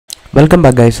Welcome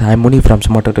back guys, I am Muni from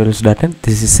smarttutorials.net.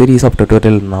 This is a series of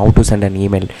tutorial on how to send an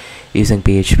email using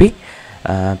PHP.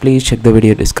 Please check the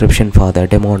video description for the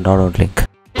demo and download link.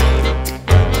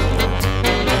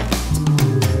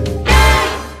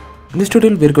 In this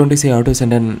tutorial we are going to see how to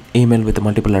send an email with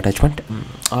multiple attachment.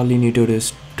 All you need to do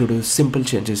is to do simple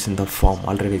changes in the form,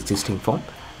 already existing form.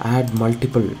 Add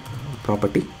multiple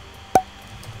property.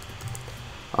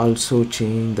 Also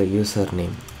change the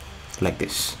username like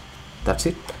this. That's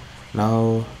it.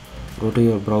 Now go to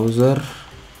your browser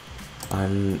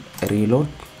and reload.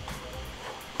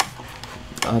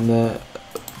 On the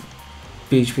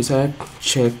PHP side,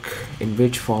 check in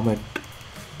which format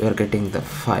you are getting the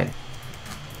file.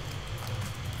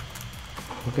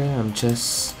 Okay, I'm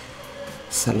just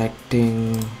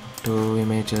selecting two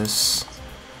images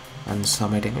and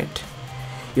submitting it.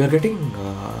 You are getting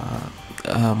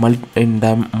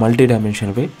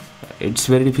multi-dimensional way. It's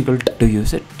very difficult to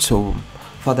use it, so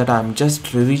for that I'm just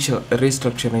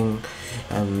restructuring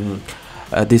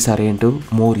this array into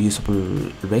more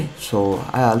usable way. So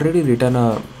I already written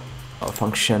a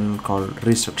function called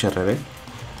restructure array,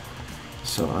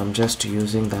 so I'm just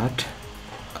using that.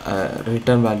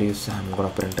 Return values I'm gonna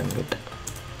print in it.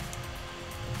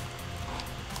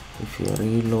 If you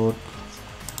reload,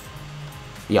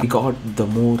 yeah, we got the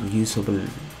more usable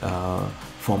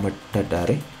formatted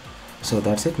array. So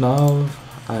that's it. Now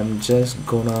I'm just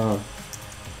gonna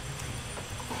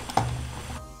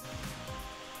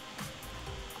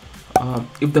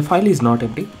if the file is not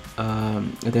empty,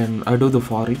 then I do the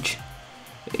for each,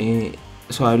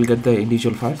 so I will get the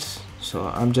individual files. So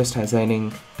I'm just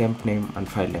assigning temp name and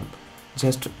file name,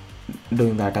 just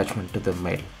doing the attachment to the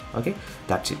mail. Okay,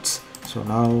 that's it. So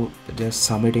now just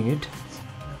submitting it.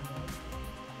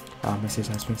 Message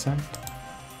has been sent.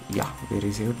 Yeah, we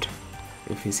received.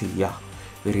 If you see, yeah,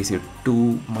 we received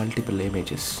two multiple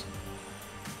images.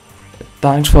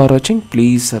 Thanks for watching.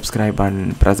 Please subscribe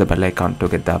and press the bell icon to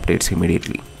get the updates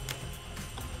immediately.